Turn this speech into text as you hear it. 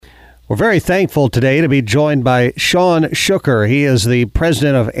We're very thankful today to be joined by Shawn Schukar. He is the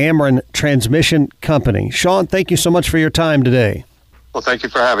president of Ameren Transmission Company. Shawn, thank you so much for your time today. Well, thank you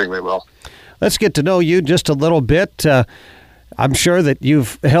for having me, Will. Let's get to know you just a little bit. I'm sure that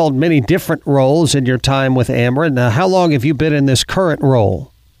you've held many different roles in your time with Ameren. How long have you been in this current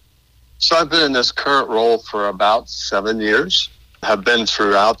role? So I've been in this current role for about 7 years. Have been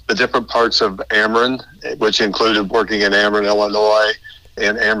throughout the different parts of Ameren, which included working in Ameren, Illinois,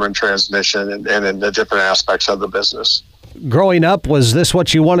 and Ameren Transmission, and in the different aspects of the business. Growing up, was this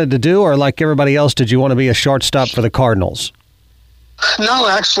what you wanted to do, or like everybody else, did you want to be a shortstop for the Cardinals? No,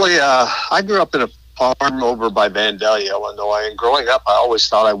 actually, I grew up in a farm over by Vandalia, Illinois, and growing up, I always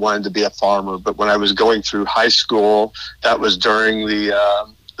thought I wanted to be a farmer. But when I was going through high school, that was during the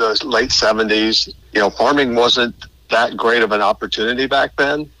late 70s. Farming wasn't that great of an opportunity back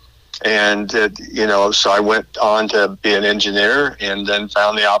then. And, so I went on to be an engineer and then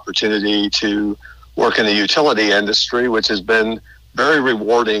found the opportunity to work in the utility industry, which has been very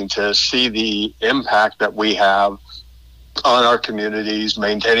rewarding to see the impact that we have on our communities,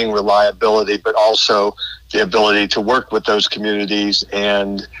 maintaining reliability, but also the ability to work with those communities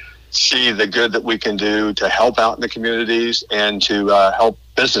and see the good that we can do to help out in the communities and to help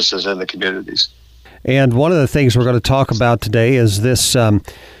businesses in the communities. And one of the things we're going to talk about today is this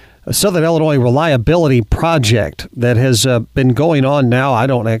Southern Illinois Reliability Project that has been going on now. I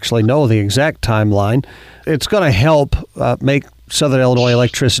don't actually know the exact timeline. It's going to help make Southern Illinois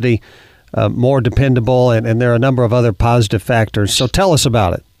electricity more dependable, and there are a number of other positive factors. So tell us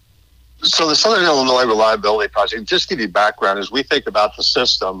about it. So the Southern Illinois Reliability Project, just to give you background, as we think about the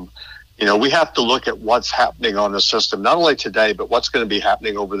system, we have to look at what's happening on the system, not only today, but what's going to be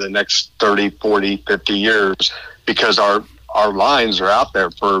happening over the next 30, 40, 50 years, because our lines are out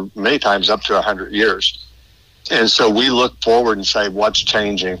there for many times up to 100 years. And so we look forward and say, what's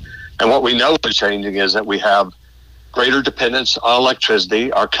changing? And what we know is changing is that we have greater dependence on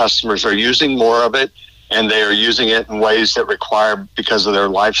electricity. Our customers are using more of it, and they are using it in ways that require, because of their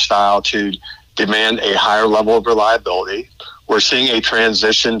lifestyle, to demand a higher level of reliability. We're seeing a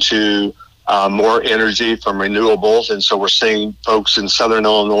transition to more energy from renewables, and so we're seeing folks in Southern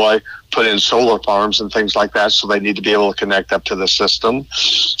Illinois put in solar farms and things like that, so they need to be able to connect up to the system.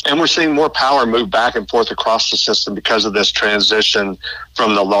 And we're seeing more power move back and forth across the system because of this transition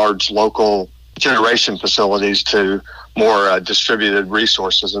from the large local generation facilities to more distributed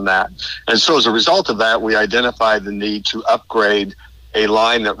resources in that. And so as a result of that, we identified the need to upgrade a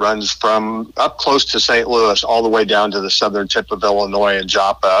line that runs from up close to St. Louis all the way down to the southern tip of Illinois and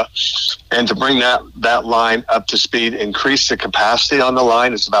Joppa. And to bring that line up to speed, increase the capacity on the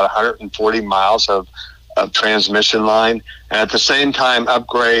line. It's about 140 miles of transmission line. And at the same time,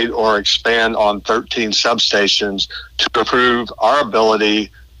 upgrade or expand on 13 substations to improve our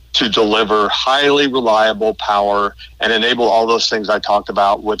ability to deliver highly reliable power and enable all those things I talked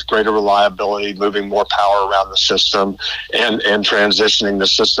about with greater reliability, moving more power around the system and transitioning the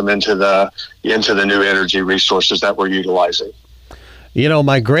system into the new energy resources that we're utilizing.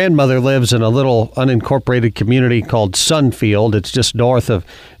 My grandmother lives in a little unincorporated community called Sunfield. It's just north of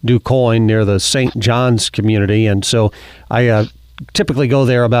DuQuoin near the St. John's community. And so I typically go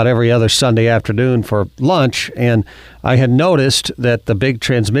there about every other Sunday afternoon for lunch, and I had noticed that the big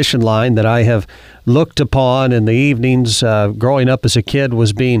transmission line that I have looked upon in the evenings growing up as a kid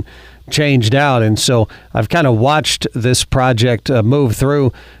was being changed out, and so I've kind of watched this project move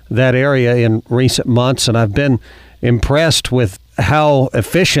through that area in recent months, and I've been impressed with how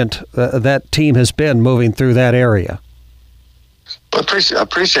efficient that team has been moving through that area. I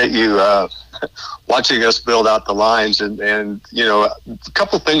appreciate you watching us build out the lines, and a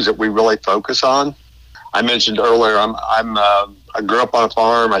couple of things that we really focus on. I mentioned earlier, I grew up on a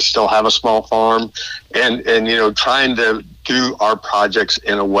farm. I still have a small farm, and trying to do our projects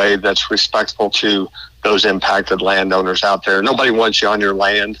in a way that's respectful to those impacted landowners out there. Nobody wants you on your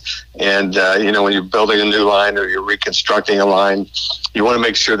land, and when you're building a new line or you're reconstructing a line, you want to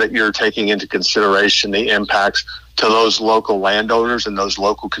make sure that you're taking into consideration the impacts to those local landowners and those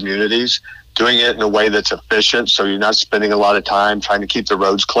local communities, doing it in a way that's efficient so you're not spending a lot of time trying to keep the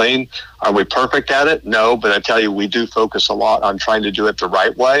roads clean. Are we perfect at it? No, but I tell you, we do focus a lot on trying to do it the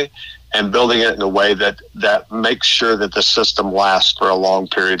right way and building it in a way that makes sure that the system lasts for a long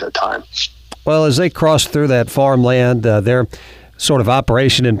period of time. Well, as they crossed through that farmland, their sort of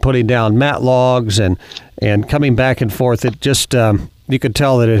operation in putting down mat logs and coming back and forth, it just, you could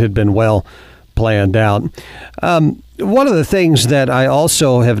tell that it had been well planned out. One of the things that I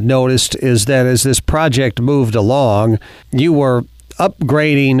also have noticed is that as this project moved along, you were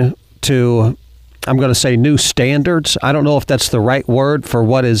upgrading to, I'm going to say, new standards. I don't know if that's the right word for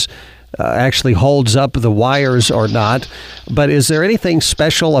what is actually holds up the wires or not. But is there anything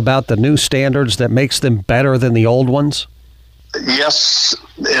special about the new standards that makes them better than the old ones? Yes,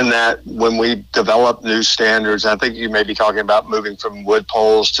 in that when we develop new standards, I think you may be talking about moving from wood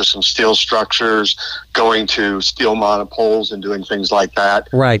poles to some steel structures, going to steel monopoles and doing things like that.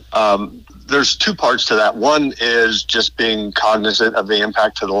 Right. There's two parts to that. One is just being cognizant of the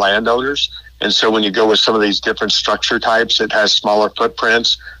impact to the landowners. And so when you go with some of these different structure types, it has smaller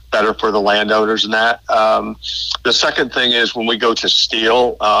footprints, better for the landowners and that. The second thing is when we go to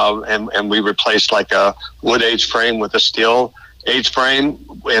steel and we replace like a wood H-frame with a steel H-frame,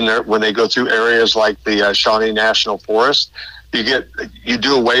 when they go through areas like the Shawnee National Forest, you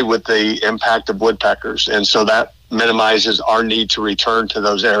do away with the impact of woodpeckers. And so that minimizes our need to return to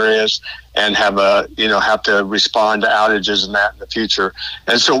those areas and have to respond to outages and that in the future.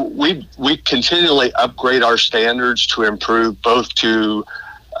 And so we continually upgrade our standards to improve both to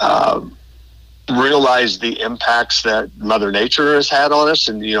realize the impacts that Mother Nature has had on us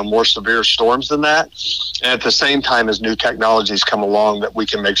and, more severe storms than that. And at the same time, as new technologies come along, that we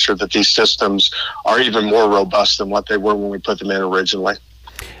can make sure that these systems are even more robust than what they were when we put them in originally.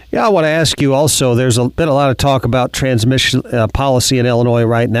 Yeah, I want to ask you also, there's been a lot of talk about transmission policy in Illinois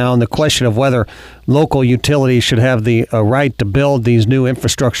right now, and the question of whether local utilities should have the right to build these new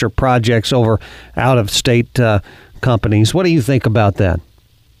infrastructure projects over out-of-state companies. What do you think about that?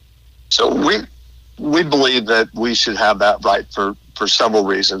 So we believe that we should have that right for several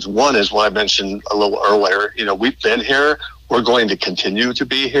reasons. One is what I mentioned a little earlier. We've been here. We're going to continue to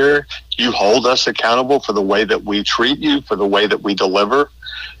be here. You hold us accountable for the way that we treat you, for the way that we deliver.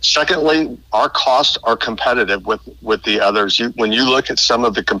 Secondly, our costs are competitive with the others. When you look at some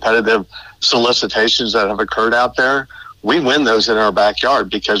of the competitive solicitations that have occurred out there, we win those in our backyard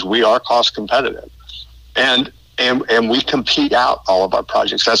because we are cost competitive. And we compete out all of our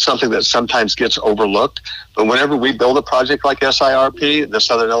projects. That's something that sometimes gets overlooked. But whenever we build a project like SIRP, the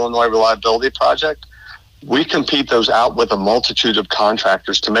Southern Illinois Reliability Project, we compete those out with a multitude of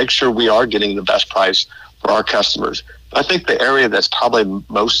contractors to make sure we are getting the best price for our customers. I think the area that's probably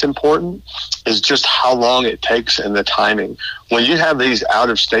most important is just how long it takes and the timing. When you have these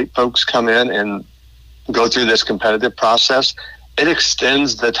out-of-state folks come in and go through this competitive process, it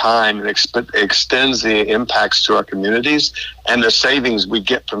extends the time and extends the impacts to our communities and the savings we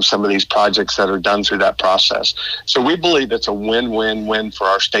get from some of these projects that are done through that process. So we believe it's a win-win-win for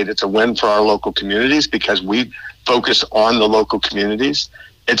our state. It's a win for our local communities because we focus on the local communities.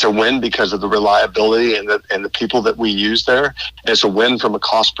 It's a win because of the reliability and the people that we use there. It's a win from a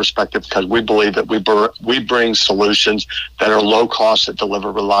cost perspective because we believe that we bring solutions that are low cost, that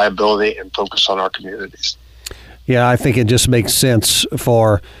deliver reliability and focus on our communities. Yeah, I think it just makes sense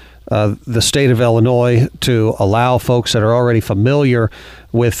for the state of Illinois to allow folks that are already familiar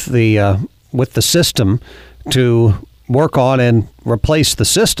with the system to work on and replace the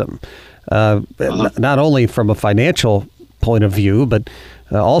system, not only from a financial point of view, but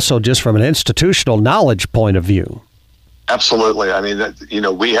also just from an institutional knowledge point of view. Absolutely. I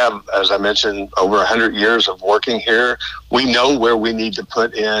mean, we have, as I mentioned, over 100 years of working here. We know where we need to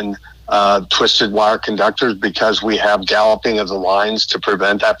put in twisted wire conductors because we have galloping of the lines to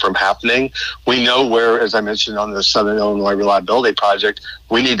prevent that from happening. We know where, as I mentioned on the Southern Illinois Reliability Project,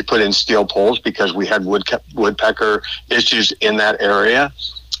 we need to put in steel poles because we had woodpecker issues in that area,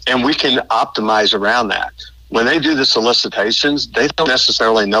 and we can optimize around that. When they do the solicitations, they don't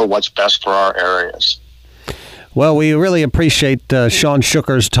necessarily know what's best for our areas. Well, we really appreciate Shawn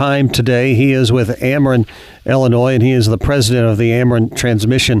Schukar's time today. He is with Ameren, Illinois, and he is the president of the Ameren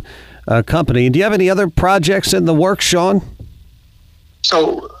Transmission Company. Do you have any other projects in the works, Shawn?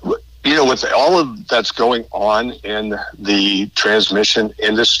 So, with all of that's going on in the transmission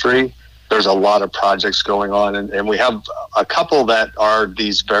industry, there's a lot of projects going on, and we have a couple that are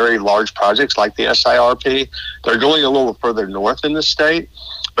these very large projects like the SIRP. They're going a little further north in the state,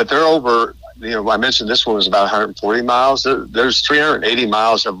 but they're over, I mentioned this one was about 140 miles. There's 380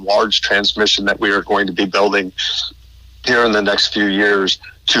 miles of large transmission that we are going to be building here in the next few years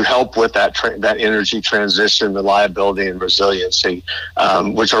to help with that energy transition, reliability, and resiliency,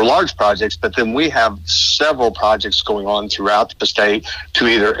 which are large projects. But then we have several projects going on throughout the state to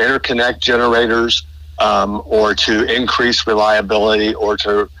either interconnect generators or to increase reliability or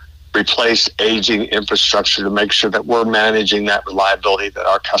to replace aging infrastructure to make sure that we're managing that reliability that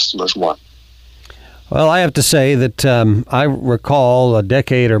our customers want. Well, I have to say that I recall a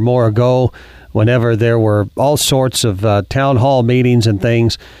decade or more ago whenever there were all sorts of town hall meetings and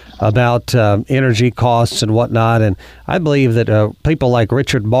things about energy costs and whatnot. And I believe that people like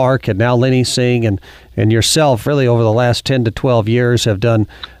Richard Mark and now Lenny Singh and yourself really over the last 10 to 12 years have done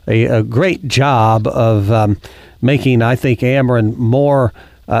a great job of making, I think, Ameren more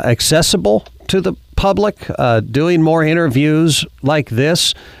accessible to the public, doing more interviews like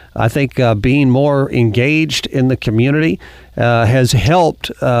this. I think being more engaged in the community has helped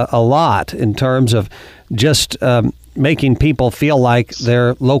a lot in terms of just making people feel like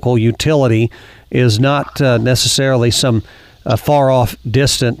their local utility is not necessarily some far-off,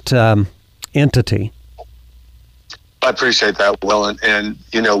 distant entity. I appreciate that, Will. And,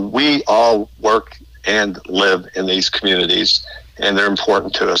 we all work and live in these communities, and they're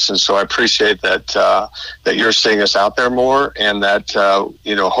important to us. And so I appreciate that that you're seeing us out there more, and that,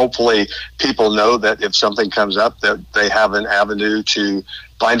 hopefully people know that if something comes up, that they have an avenue to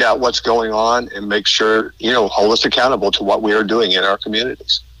find out what's going on and make sure, hold us accountable to what we are doing in our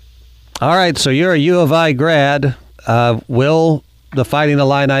communities. All right, so you're a U of I grad. Will the Fighting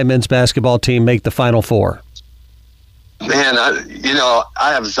Illini men's basketball team make the Final Four? Man,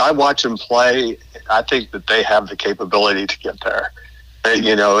 as I watch them play, I think that they have the capability to get there.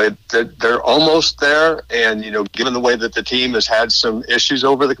 They're almost there, and given the way that the team has had some issues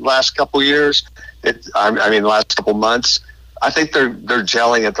over the last couple of years, the last couple months, I think they're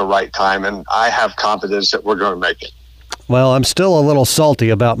gelling at the right time, and I have confidence that we're going to make it. Well, I'm still a little salty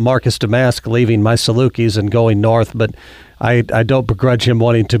about Marcus Damask leaving my Salukis and going north, but I don't begrudge him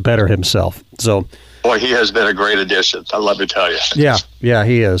wanting to better himself. So, boy, he has been a great addition. I love to tell you. Yeah,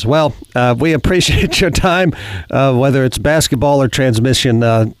 he is. Well, we appreciate your time, whether it's basketball or transmission.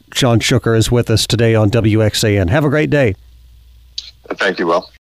 Shawn Schukar is with us today on WXAN. Have a great day. Thank you, Will.